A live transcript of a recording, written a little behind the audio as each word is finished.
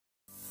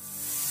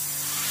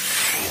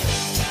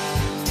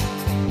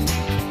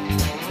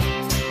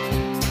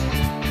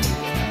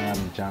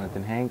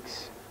Jonathan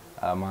Hanks,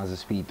 Mazda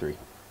Speed 3,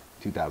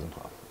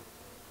 2012.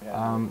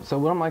 Yeah. So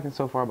what I'm liking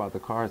so far about the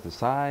car is the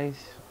size.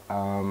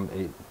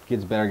 It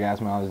gets better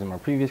gas mileage than my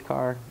previous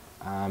car,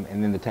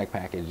 and then the tech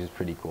package is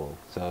pretty cool.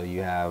 So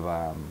you have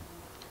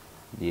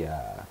the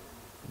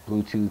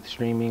Bluetooth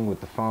streaming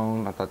with the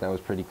phone. I thought that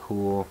was pretty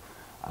cool.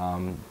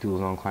 Dual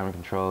zone climate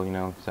control, you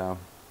know. So,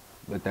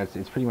 but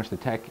it's pretty much the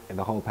tech,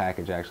 the whole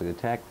package actually. The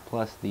tech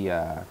plus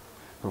the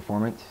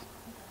performance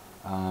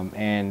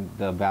and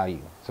the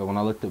value. So when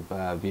I looked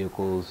at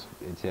vehicles,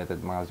 it said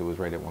that Mazda was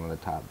rated one of the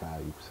top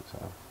values.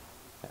 So,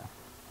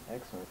 yeah.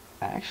 Excellent.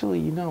 Actually,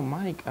 you know,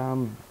 Mike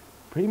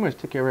pretty much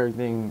took care of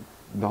everything,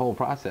 the whole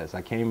process.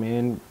 I came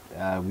in, we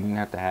didn't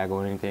have to haggle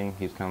or anything.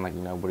 He was kind of like,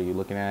 you know, what are you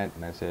looking at?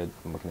 And I said,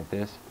 I'm looking at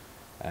this.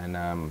 And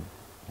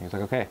he was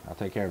like, okay, I'll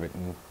take care of it.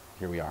 And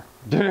here we are.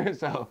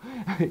 So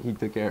he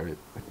took care of it.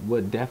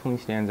 What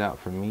definitely stands out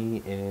for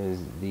me is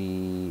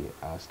the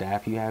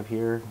staff you have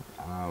here.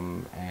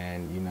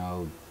 And, you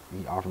know,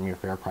 he offered me a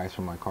fair price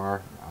for my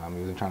car. He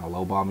wasn't trying to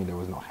lowball me. There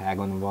was no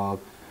haggling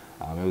involved.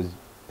 It was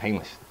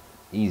painless,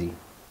 easy.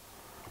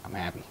 I'm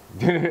happy.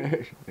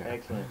 Yeah.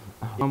 Excellent.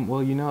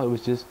 Well, you know, it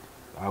was just,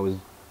 I was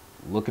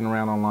looking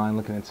around online,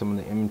 looking at some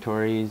of the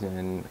inventories,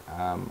 and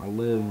I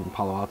live in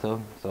Palo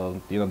Alto,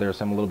 so, you know, there's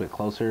some a little bit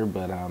closer,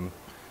 but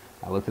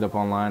I looked it up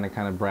online. I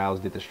kind of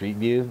browsed at the street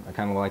view. I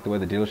kind of like the way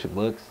the dealership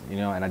looks, you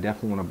know, and I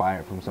definitely want to buy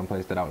it from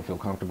someplace that I would feel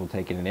comfortable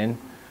taking it in.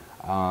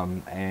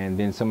 And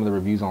then some of the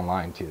reviews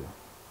online, too,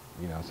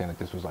 you know, saying that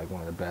this was like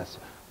one of the best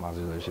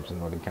Mazda dealerships in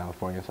Northern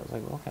California. So I was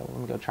like, well, okay, well,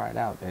 let me go try it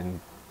out. And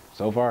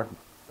so far,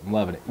 I'm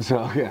loving it.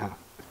 So yeah,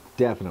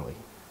 definitely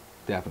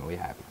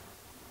happy.